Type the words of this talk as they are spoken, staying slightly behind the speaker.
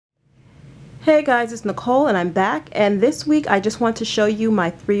Hey guys, it's Nicole and I'm back, and this week I just want to show you my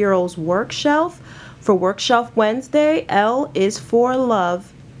 3-year-old's work shelf. For Work Shelf Wednesday, L is for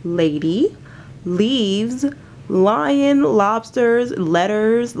love, lady, leaves, lion, lobsters,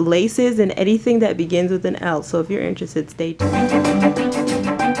 letters, laces, and anything that begins with an L. So if you're interested, stay tuned.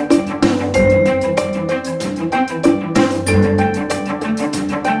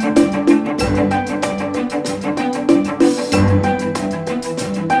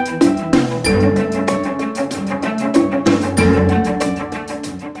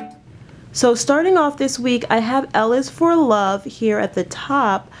 So starting off this week, I have L is for love here at the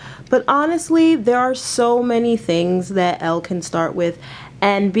top, but honestly, there are so many things that L can start with,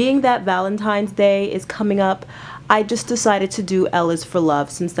 and being that Valentine's Day is coming up, I just decided to do L is for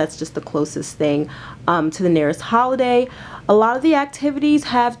love since that's just the closest thing to the nearest holiday. A lot of the activities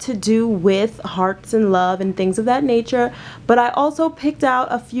have to do with hearts and love and things of that nature, but I also picked out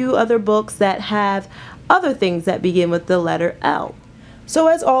a few other books that have other things that begin with the letter L. So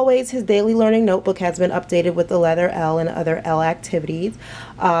as always, his daily learning notebook has been updated with the letter L and other L activities.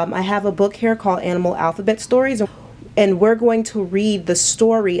 I have a book here called Animal Alphabet Stories, and we're going to read the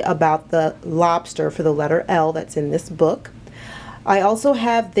story about the lobster for the letter L that's in this book. I also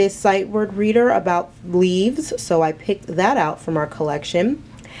have this sight word reader about leaves, so I picked that out from our collection.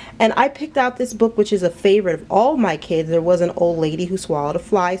 And I picked out this book, which is a favorite of all my kids. There was an old lady who swallowed a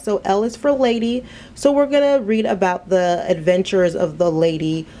fly, so L is for lady. So we're going to read about the adventures of the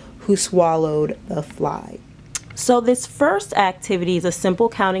lady who swallowed the fly. So this first activity is a simple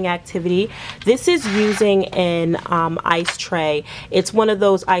counting activity. This is using an ice tray. It's one of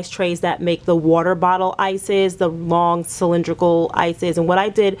those ice trays that make the water bottle ices, the long cylindrical ices. And what I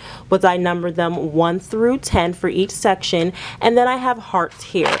did was I numbered them 1 through 10 for each section, and then I have hearts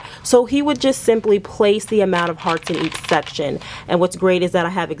here. So he would just simply place the amount of hearts in each section. And what's great is that I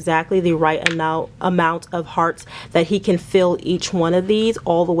have exactly the right amount of hearts that he can fill each one of these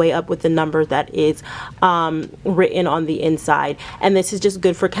all the way up with the number that is written on the inside. And this is just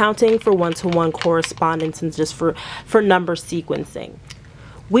good for counting, for one-to-one correspondence, and just for number sequencing.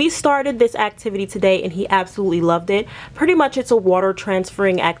 We started this activity today and he absolutely loved it. Pretty much it's a water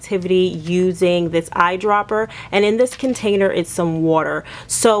transferring activity using this eyedropper, and in this container it's some water.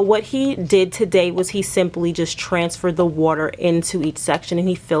 So what he did today was he simply just transferred the water into each section and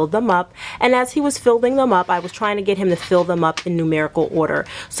he filled them up. And as he was filling them up, I was trying to get him to fill them up in numerical order.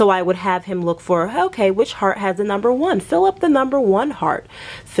 So I would have him look for, okay, which heart has the number 1? Fill up the number 1 heart.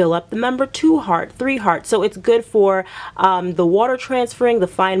 Fill up the number 2 heart, 3 hearts. So it's good for the water transferring,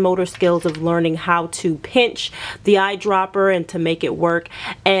 the fine motor skills of learning how to pinch the eyedropper and to make it work,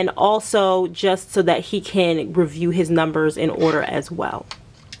 and also just so that he can review his numbers in order as well.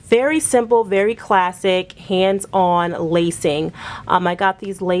 Very simple, very classic, hands-on lacing. I got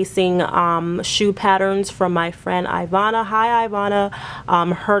these lacing shoe patterns from my friend Ivana. Hi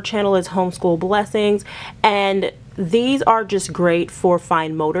Ivana. Her channel is Homeschool Blessings, and these are just great for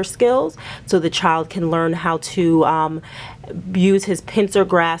fine motor skills, so the child can learn how to use his pincer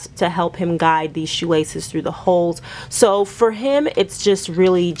grasp to help him guide these shoelaces through the holes. So for him, it's just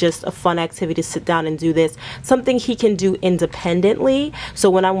really just a fun activity to sit down and do this. Something he can do independently. So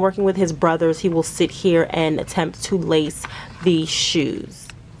when I'm working with his brothers, he will sit here and attempt to lace these shoes.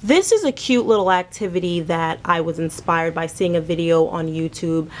 This is a cute little activity that I was inspired by seeing a video on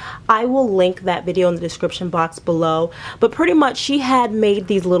YouTube. I will link that video in the description box below. But pretty much she had made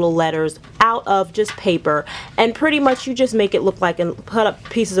these little letters out of just paper, and pretty much you just make it look like, and put up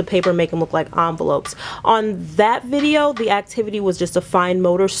pieces of paper, make them look like envelopes. On that video, the activity was just a fine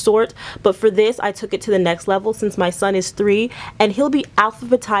motor sort, but for this I took it to the next level since my son is 3 and he'll be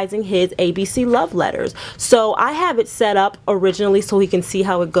alphabetizing his ABC love letters. So I have it set up originally so he can see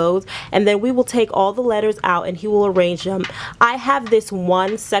how it goes, and then we will take all the letters out and he will arrange them. I have this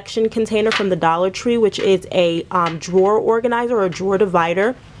one section container from the Dollar Tree, which is a drawer organizer or a drawer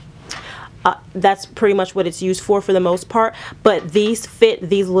divider. That's pretty much what it's used for the most part, but these fit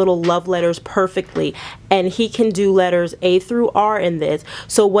these little love letters perfectly, and he can do letters A through R in this.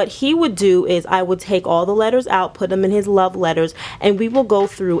 So what he would do is I would take all the letters out, put them in his love letters, and we will go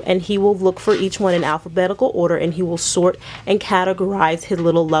through and he will look for each one in alphabetical order, and he will sort and categorize his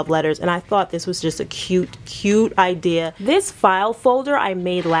little love letters. And I thought this was just a cute idea. This file folder I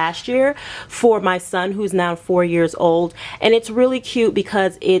made last year for my son, who's now 4 years old, and it's really cute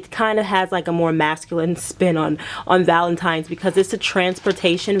because it kind of has like a more masculine spin on Valentine's, because it's a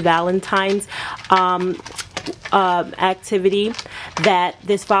transportation Valentine's activity. That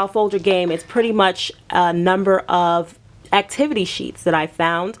this file folder game is pretty much a number of activity sheets that I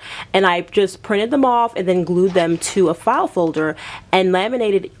found, and I just printed them off and then glued them to a file folder and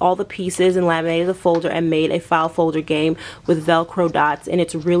laminated all the pieces and laminated the folder and made a file folder game with Velcro dots, and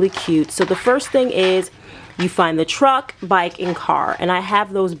it's really cute. So the first thing is you find the truck, bike, and car, and I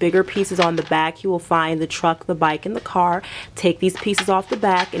have those bigger pieces on the back. You will find the truck, the bike, and the car. Take these pieces off the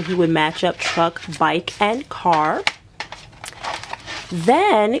back and he would match up truck, bike, and car.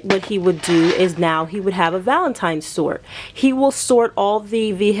 Then what he would do is now he would have a Valentine's sort. He will sort all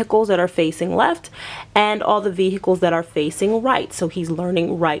the vehicles that are facing left and all the vehicles that are facing right. So he's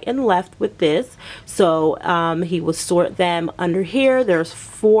learning right and left with this. So he will sort them under here. There's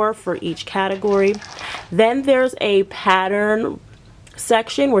 4 for each category. Then there's a pattern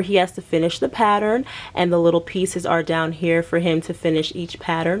section where he has to finish the pattern, and the little pieces are down here for him to finish each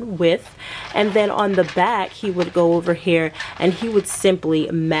pattern with. And then on the back he would go over here and he would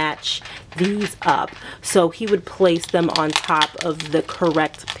simply match these up. So he would place them on top of the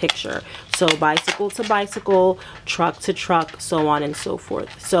correct picture. So bicycle to bicycle, truck to truck, so on and so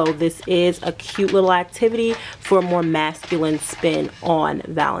forth. So this is a cute little activity for a more masculine spin on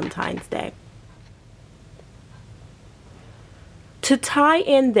Valentine's Day. To tie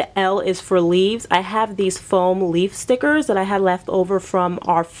in the L is for leaves, I have these foam leaf stickers that I had left over from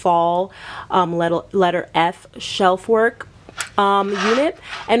our fall letter F shelf work unit,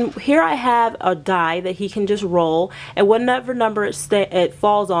 and here I have a die that he can just roll, and whatever number it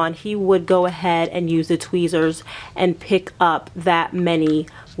falls on, he would go ahead and use the tweezers and pick up that many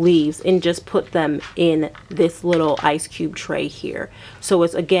leaves and just put them in this little ice cube tray here. So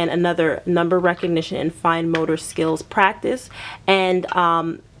it's again another number recognition and fine motor skills practice, and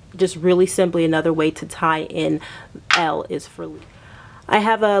just really simply another way to tie in L is for leaf. I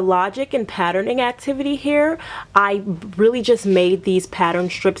have a logic and patterning activity here. I really just made these pattern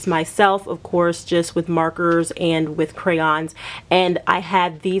strips myself, of course, just with markers and with crayons. And I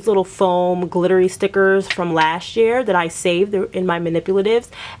had these little foam glittery stickers from last year that I saved in my manipulatives.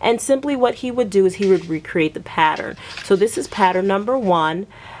 And simply what he would do is he would recreate the pattern. So this is pattern number 1,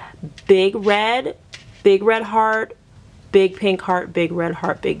 big red heart, big pink heart, big red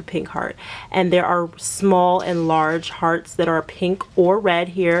heart, big pink heart. And there are small and large hearts that are pink or red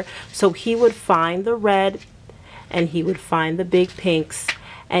here. So he would find the red and he would find the big pinks,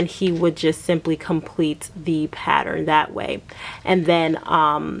 and he would just simply complete the pattern that way. And then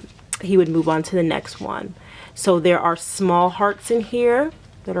he would move on to the next one. So there are small hearts in here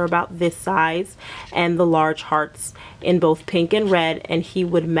that are about this size, and the large hearts in both pink and red, and he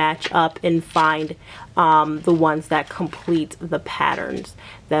would match up and find the ones that complete the patterns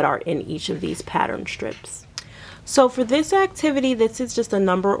that are in each of these pattern strips. So for this activity, this is just a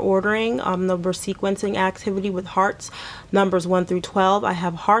number ordering, number sequencing activity with hearts, numbers 1 through 12. I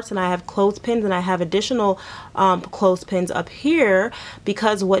have hearts and I have clothespins, and I have additional clothespins up here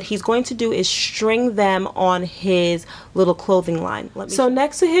because what he's going to do is string them on his little clothing line. So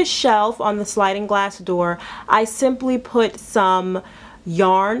next to his shelf on the sliding glass door, I simply put some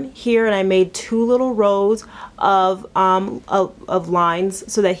yarn here, and I made 2 little rows of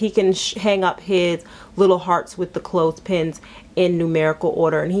lines so that he can hang up his little hearts with the clothespins in numerical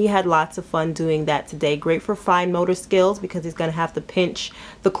order, and he had lots of fun doing that today. Great for fine motor skills because he's going to have to pinch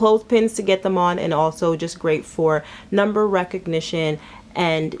the clothespins to get them on, and also just great for number recognition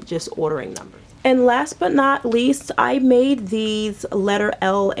and just ordering numbers. And last but not least, I made these letter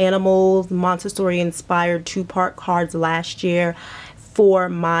L animals Montessori inspired 2-part cards last year for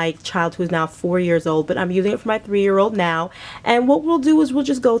my child who's now 4 years old, but I'm using it for my 3-year-old now. And what we'll do is we'll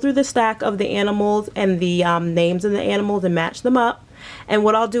just go through the stack of the animals and the names of the animals and match them up. And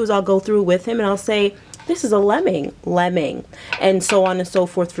what I'll do is I'll go through with him and I'll say, this is a lemming, and so on and so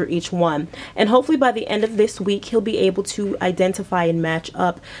forth for each one. And hopefully by the end of this week, he'll be able to identify and match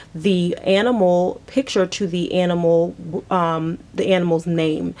up the animal picture to the animal's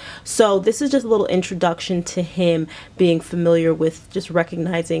name. So this is just a little introduction to him being familiar with just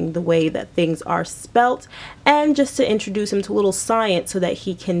recognizing the way that things are spelt, and just to introduce him to a little science so that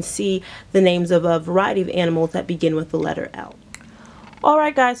he can see the names of a variety of animals that begin with the letter L.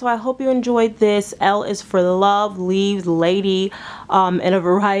 Alright guys, so I hope you enjoyed this L is for love, leaves, lady, and a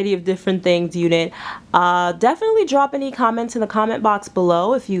variety of different things unit. Definitely drop any comments in the comment box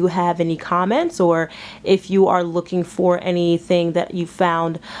below if you have any comments, or if you are looking for anything that you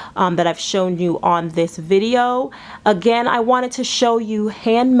found that I've shown you on this video. Again, I wanted to show you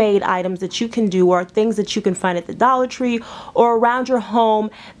handmade items that you can do, or things that you can find at the Dollar Tree or around your home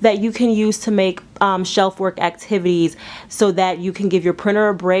that you can use to make shelf work activities, so that you can give your printer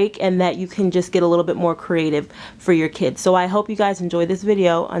a break and that you can just get a little bit more creative for your kids. So I hope you guys enjoyed this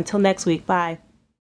video. Until next week, bye.